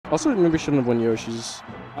Also, maybe shouldn't have won Yoshi's.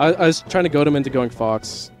 I was trying to goad him into going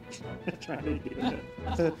Fox.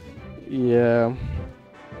 Yeah.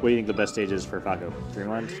 What do you think the best stage is for Falco?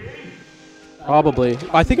 Dreamland? Probably.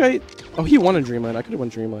 I think I... Oh, he won in Dreamland. I could have won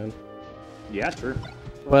Dreamland. Yeah, true.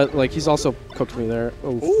 But, like, he's also cooked me there.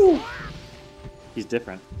 Oh. Ooh. He's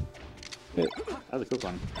different. That was a cool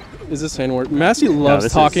one. Is this saying word? Massey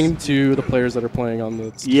loves talking to the players that are playing on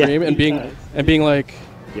the stream and being like...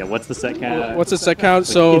 Yeah, what's the set count? What's the set count?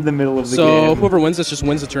 Like so in the middle of the so game. whoever wins this just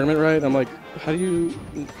wins the tournament, right? I'm like, how do you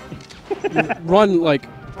run like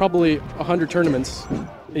probably 100 tournaments and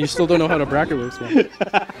you still don't know how to bracket works? Man.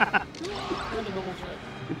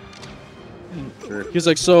 Sure. He's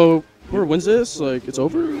like, so whoever wins this, like it's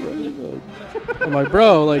over. Right? I'm like,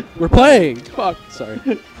 bro, like we're playing. Fuck, sorry.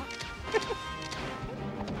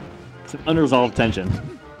 It's an unresolved tension.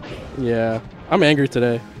 Yeah, I'm angry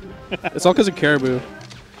today. It's all because of Caribou.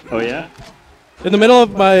 Oh yeah? In the middle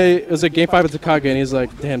of it was like game 5 at Takage, and he's like,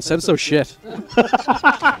 "Damn, Seb's so shit." and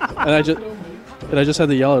I just had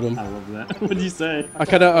to yell at him. I love that. What did you say? I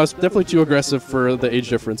was definitely too aggressive for the age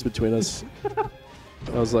difference between us.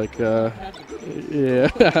 I was like,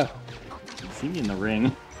 yeah. See me in the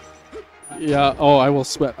ring. Yeah. Oh, I will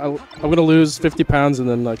sweat. I'm gonna lose 50 pounds, and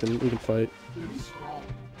then we can fight.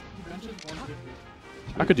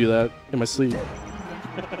 I could do that in my sleep.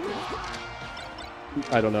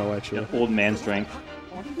 I don't know, actually. Yeah, old man strength.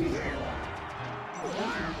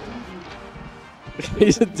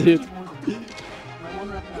 He's a dude.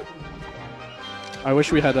 I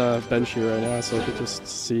wish we had a bench here right now so I could just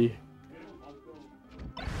see.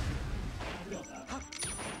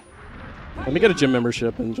 Let me get a gym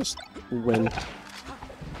membership and just win.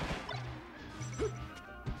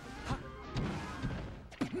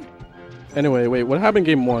 Anyway, wait, what happened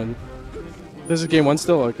in game 1? This is game 1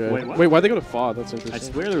 still? Okay. Wait, why'd they go to FOD? That's interesting. I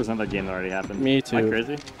swear there was another game that already happened. Me too. Am I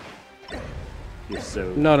crazy? You're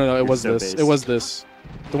so... No, it was so this. based. It was this.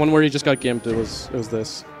 The one where he just got gimped, it was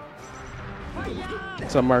this.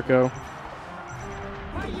 What's up, Marco?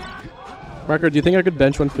 Marco, do you think I could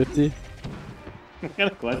bench 150? What kind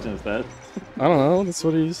of question is that? I don't know, that's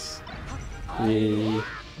what he's... Yeah.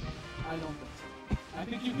 I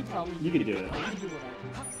think you could probably... You could do it.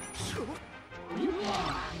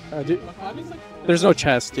 There's no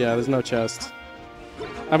chest. Yeah, there's no chest.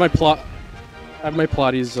 I have my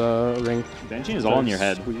Pilates ring. Benching is all in your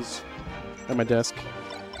head. Squeeze at my desk.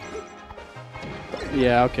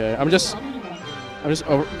 Yeah. Okay. I'm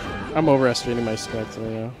overestimating my strength.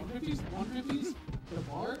 Yeah.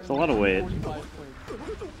 It's a lot of weight.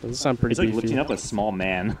 Does sound pretty It's like beefy. lifting up a small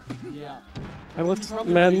man. I lift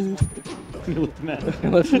men. You lift men. I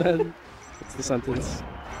lift men. That's the sentence.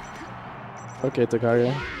 Okay,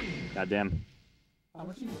 Takage. Goddamn. How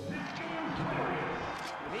much you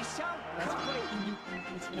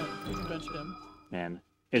Man.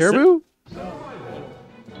 Caribou?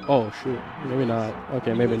 Oh shoot. Maybe not.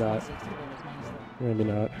 Okay, maybe not. Maybe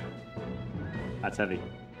not. That's heavy.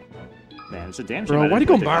 Man, it's a damn shame. Bro, why'd he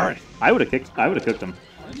go Bar? I would have cooked him.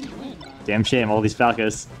 Damn shame, all these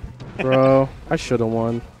Falcos. Bro, I should have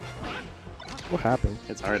won. What happened?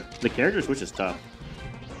 It's hard. The character switch is tough.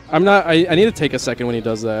 I'm not. I need to take a second when he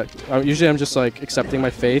does that. Usually I'm just like accepting my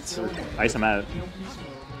fate. Ice him out.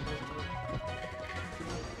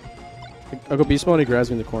 I'll go beast mode and he grabs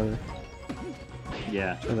me in the corner.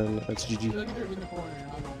 Yeah. And then that's GG.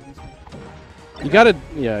 You gotta.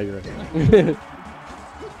 Yeah, you're right.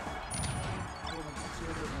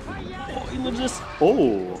 Oh, he lives this.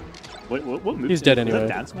 Oh. What move? He's dead Is that anyway.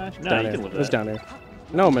 down smash? No, Down you air. can live He's that. down there.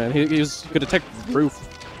 No, man. He could attack the roof.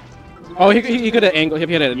 Oh, he could have angled.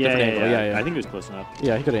 He had a different angle. Yeah. I think it was close enough.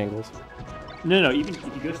 Yeah, he could have angled. No, even if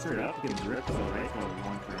you go straight up, you can drip to the right or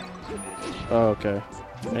long frame. Oh, okay.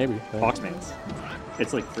 Maybe. Foxmates.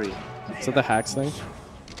 It's like free. Is that the hacks thing?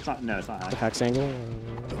 It's not. No, it's not. The hacks angle?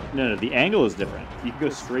 No, the angle is different. You can go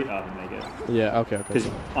straight up and make it. Yeah. Okay. Because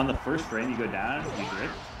on the first frame, you go down, you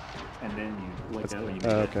drip, and then you let go and you make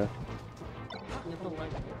it. Okay.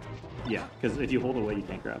 Yeah, because if you hold away, you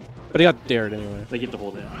can't grab. But he got dared anyway. Like you have to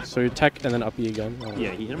hold it. So you tech and then up E again. Oh.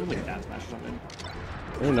 Yeah, he hit him with like a down smash or something.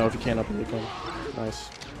 I don't know if you can up E again. Nice.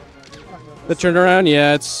 The turnaround,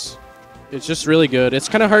 yeah, it's just really good. It's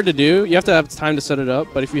kind of hard to do. You have to have time to set it up,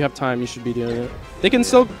 but if you have time, you should be doing it. They can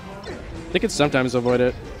sometimes avoid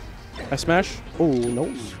it. I smash? Oh,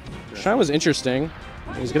 no. Shine was interesting.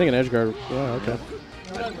 He's getting an edge guard. Yeah, okay.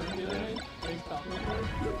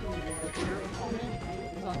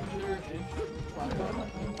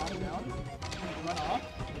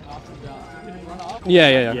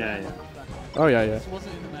 Yeah. Oh yeah.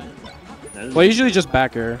 Well, usually just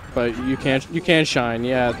back air, but you can't shine.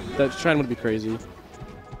 Yeah, that shine would be crazy.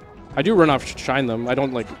 I do run off shine them. I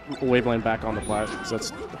don't like waveland back on the plat because that's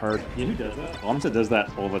hard. You know who does that? Almsa does that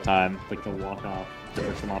all the time. Like to walk off to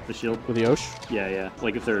push them off the shield. With the Osh? Yeah, yeah.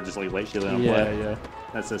 Like if they're just like light shielding on Yeah, play. yeah.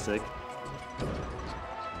 That's so sick.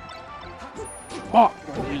 Oh!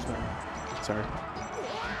 Sorry.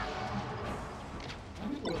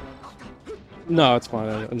 No, it's fine.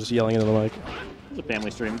 I'm just yelling into the mic. It's a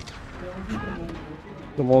family stream.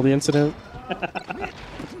 The moldy incident.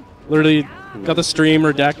 Literally got the stream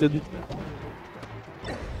redacted.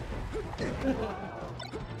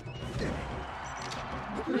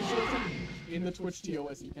 In the Twitch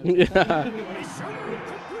TOS, you can. Yeah.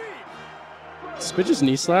 Squid just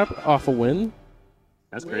knee slap off a win?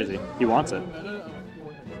 That's crazy. He wants it.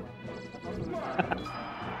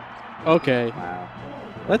 Okay. Wow.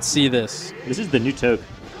 Let's see this. This is the new toke.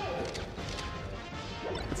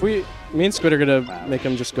 If me and Squid are gonna make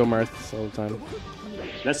him just go Marth all the time.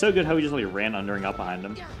 That's so good how he just like ran undering up behind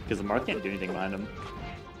him. Because the Marth can't do anything behind him.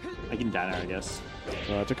 I can diner, I guess.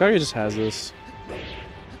 Takagi just has this.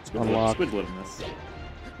 Unlock. Squid's living this.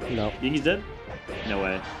 No. You think he's dead? No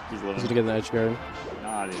way. He's living. He's gonna get the edge guard.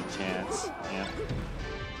 Not a chance. Yeah.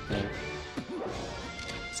 Yeah.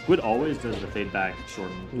 Squid always does the fade back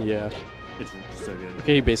shorten. Yeah. It's so good.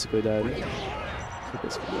 Okay, he basically died.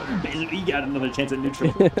 He got another chance at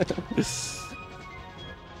neutral.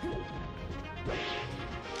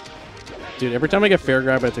 Dude, every time I get fair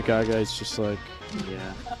grab by Takagi, it's just like,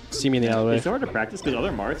 Yeah. see me in the alleyway. It's hard to practice because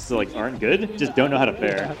other Marths like aren't good, just don't know how to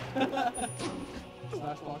fair.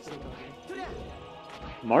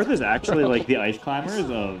 Marth is actually like the ice climbers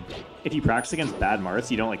of if you practice against bad Marths,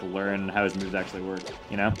 you don't like learn how his moves actually work,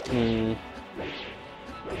 you know? Mm.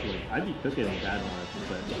 Like, I'd be cooking bad Marths,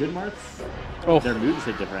 but good Marths, Oh, their moves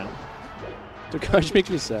are different. Takagi makes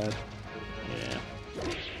me sad. Yeah.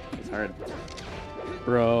 It's hard.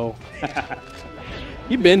 Bro.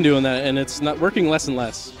 You've been doing that, and it's not working less and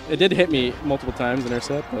less. It did hit me multiple times in our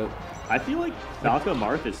set, but... I feel like Falco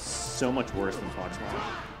Marth is so much worse than Fox Marth.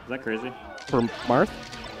 Is that crazy? For Marth?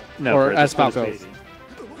 No, Or for as for Falco? Spacey.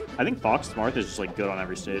 I think Fox Marth is just like good on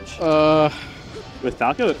every stage. With With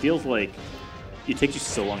Falco, it feels like it takes you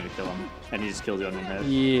so long to kill him, and he just kills you on one hit.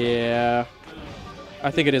 Yeah. I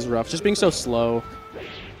think it is rough. Just being so slow.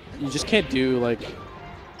 You just can't do, like...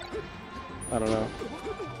 I don't know.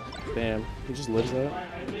 Damn. He just lives that.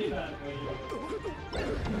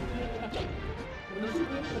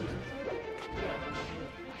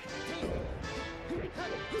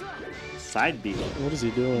 Side B. What is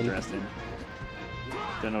he doing? Interesting.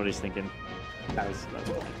 Don't know what he's thinking. That was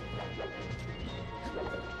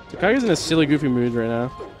Takagi's in a silly, goofy mood right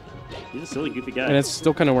now. He's a silly, goofy guy. And it's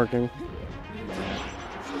still kind of working.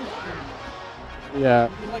 Yeah.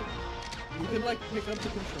 You could like pick up the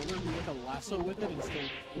controller and do like a lasso with it and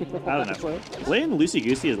still. I don't know. Playing Lucy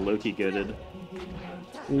Goosey is low-key goaded.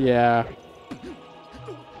 Yeah.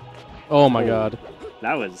 Oh my god.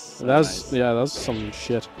 That was so That was nice. yeah, that was some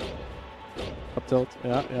shit. Up tilt.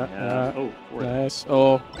 Yeah, yeah, yeah. Oh, forward. Nice.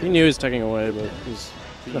 Oh, he knew he was taking away, but he's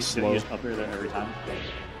You that's slow. just up air there every time.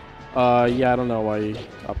 Yeah, I don't know why he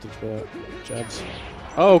opted for that. Jabs.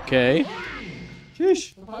 Okay.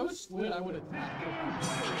 Sheesh. If I was Squid, I would attack.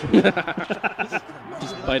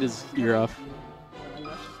 Just bite his ear off.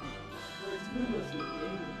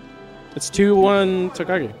 It's 2-1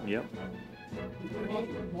 Takagi. Yep.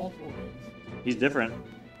 Multiple games. He's different.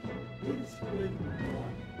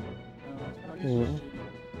 Mhm.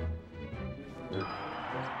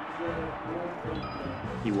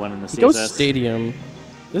 He won in the Go CSS. Stadium.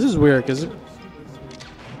 This is weird, because...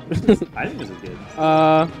 I think this is good.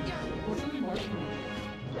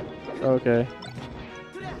 Okay.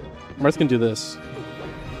 Marth can do this.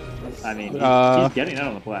 I mean, he's getting out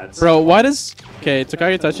on the plats. Bro, why does... Okay,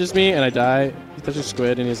 Takagi touches me and I die. He touches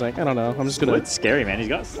Squid and he's like, I don't know, I'm just gonna... It's scary, man. He's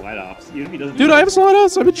got slide offs. Even if he doesn't. Dude, I have slide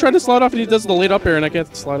offs. I've been trying to slide off and he does the late up air and I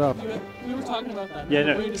can't slide off. We were talking about that. Yeah,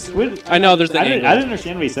 no. Squid. I know, there's the I didn't angle.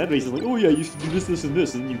 understand what he said, but he's like, oh yeah, you should do this, this, and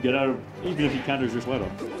this, and you get out of even if he counters your slide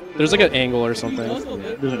off. There's like an angle or something.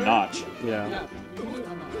 There's a notch. Yeah. Yeah.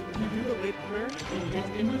 You do the late prayer, it's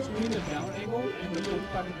in between the down angle and the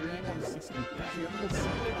 45 degree angle and the 60. So you have to sit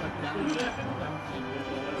it like down.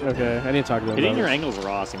 Okay, I need to talk about Hitting your that. angles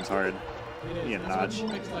raw seems hard. Yeah, notch.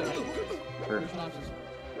 Sure.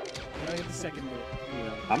 I get the second bit.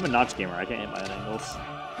 I'm a notch gamer. I can't hit my own angles.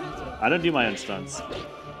 I don't do my own stunts.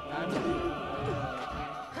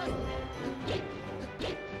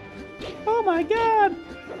 Oh my god!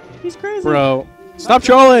 He's crazy. Bro, stop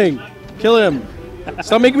trolling! Kill him!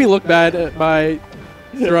 Stop making me look bad by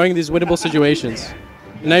throwing these winnable situations.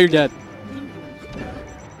 Now you're dead.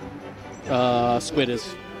 Squid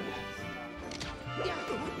is.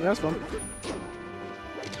 Yeah, it's fun.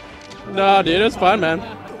 No, dude, it's fun, man.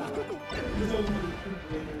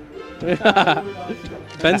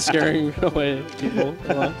 Ben's scaring away people.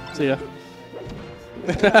 Hold on. See ya.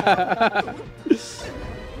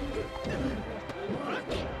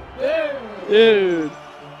 Dude.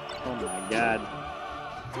 Oh my god.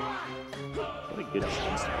 What a good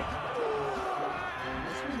semester.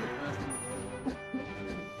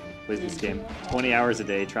 Plays this game 20 hours a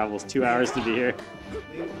day, travels 2 hours to be here.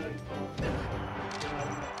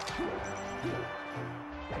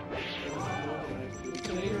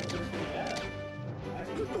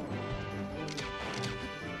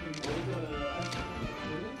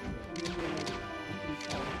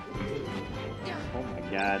 Oh my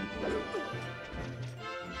god.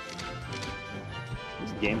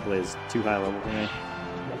 This gameplay is too high level for me.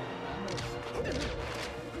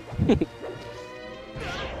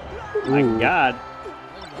 My Ooh. god.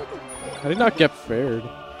 I did not get fared.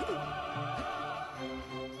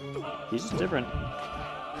 He's just different.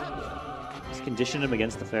 Just condition him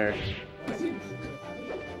against the fair.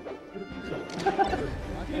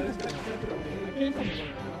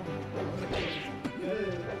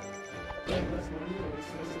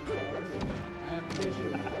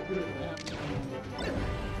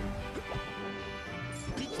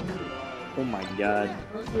 Oh my god.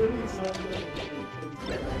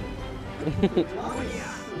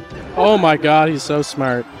 Oh my god, he's so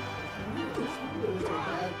smart.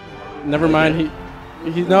 Never mind,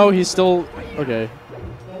 he's still okay.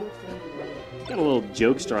 Got a little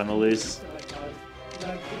jokester on the loose.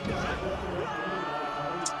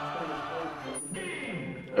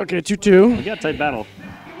 Okay, 2-2. We got a tight battle.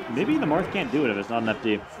 Maybe the Marth can't do it if it's not an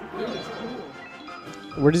FD.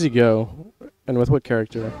 Where does he go? And with what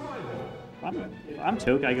character? I'm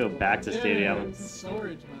Toke, I go back to Stadium.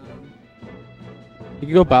 Storage, man. You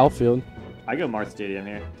can go Battlefield. I go Marth Stadium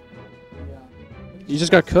here. Yeah. You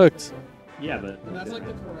just got cooked. Yeah, but... That's like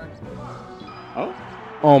the correct one. Oh,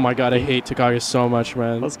 Oh my god, I hate Takagi so much,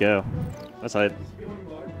 man. let's go. That's hype.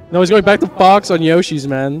 No, he's going back to Fox on Yoshi's,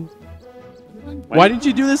 man. Why did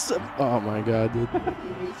you do this? Oh my god, dude.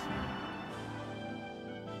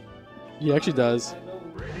 He actually does.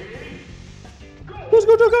 Let's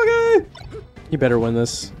go, Takagi! You better win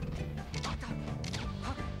this.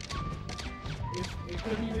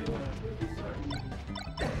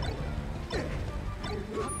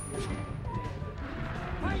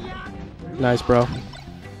 Nice, bro.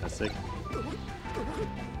 That's sick.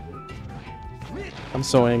 I'm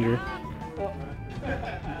so angry.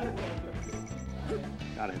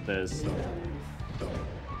 Gotta hit those.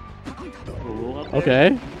 Okay.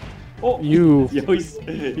 Okay. Oh, You. Yo,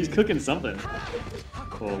 he's cooking something.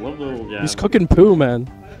 Oh, love the little jab. He's cooking poo, man.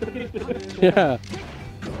 Yeah.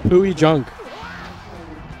 Pooey junk.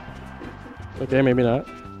 Okay, maybe not.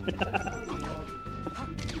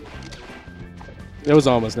 It was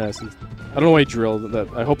almost nasty. I don't know why he drilled that.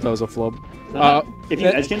 I hope that was a flub. If you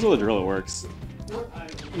edge cancel the drill, it works.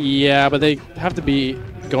 Yeah, but they have to be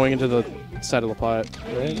going into the side of the pot,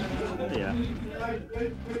 right? Yeah.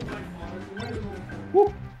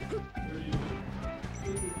 Woo.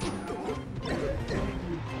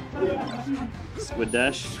 Squid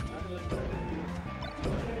dash.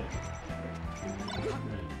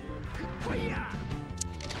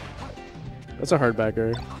 That's a hard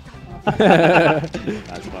backer.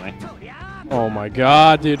 That's funny. Oh my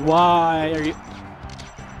god, dude, why are you...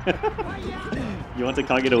 You want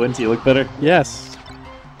Takagi to win so you look better? Yes.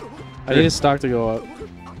 I need his stock to go up.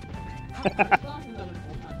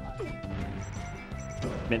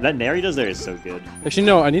 Man, that nair he does there is so good. Actually,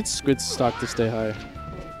 no, I need Squid's stock to stay high.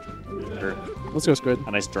 Sure. Let's go, Squid.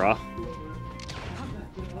 A nice draw.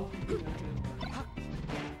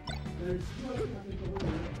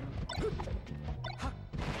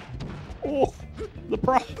 Oh, the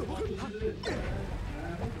prop.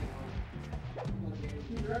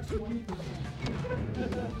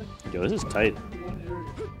 Yo, this is tight.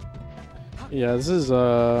 Yeah, this is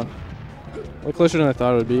way closer than I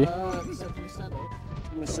thought it would be.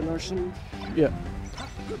 Yeah.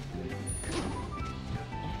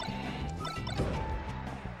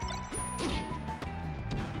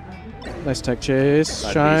 Nice tech chase.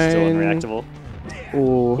 Still Shine. unreactable.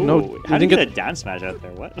 Oh, Ooh, no. how You did you didn't get get. a down smash out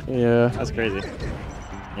there? What? Yeah. That's crazy.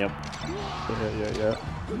 Yep. Yeah.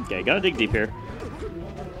 Okay, gotta dig deep here.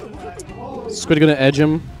 Squid gonna edge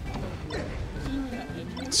him.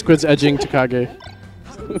 Squid's edging Takagi.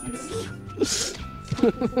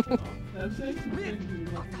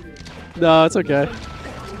 No, it's okay.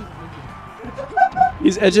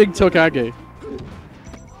 He's edging Takagi.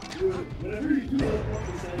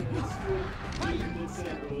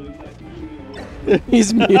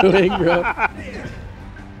 He's mewing, bro.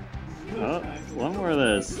 Oh, one more of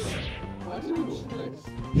this.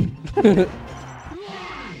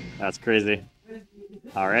 That's crazy.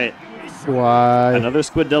 All right, Why? another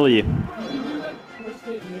Squid W.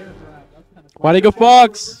 Why'd he go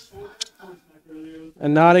Fox?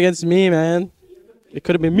 And not against me, man. It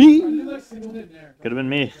could have been me. Could have been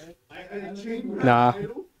me. Nah.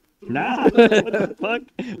 Nah, what the fuck?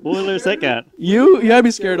 What was their set count? You had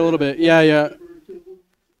me scared a little bit. Yeah.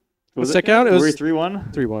 Was set count? It Were was we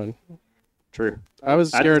 3-1? 3-1. True. I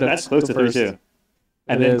was scared That's at close the to first. 3-2.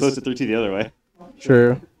 And It then is. close to 3-2 the other way.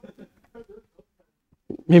 True.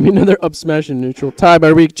 Maybe another up smash in neutral. Tybe,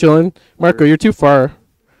 are we chilling? Marco, you're too far.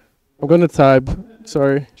 I'm going to Tybe.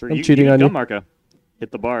 Sorry. True. I'm cheating on you. you. Marco.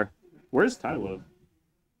 Hit the bar. Where's Tyler?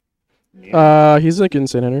 He's like in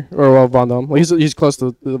St. Henry. Or, well, Von Dom. Well, he's close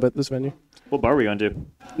to this venue. What bar are we going to?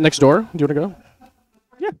 Next door. Do you want to go?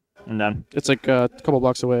 Yeah. I'm done. It's like a couple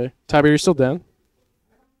blocks away. Tybe, you're still down?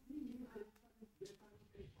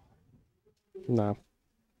 Nah.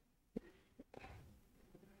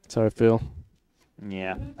 That's how I feel.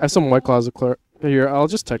 Yeah. I have some White Claws here. I'll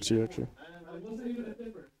just text you, actually.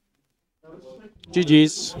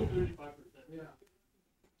 GG's.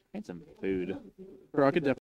 Need some food. Bro, I could definitely.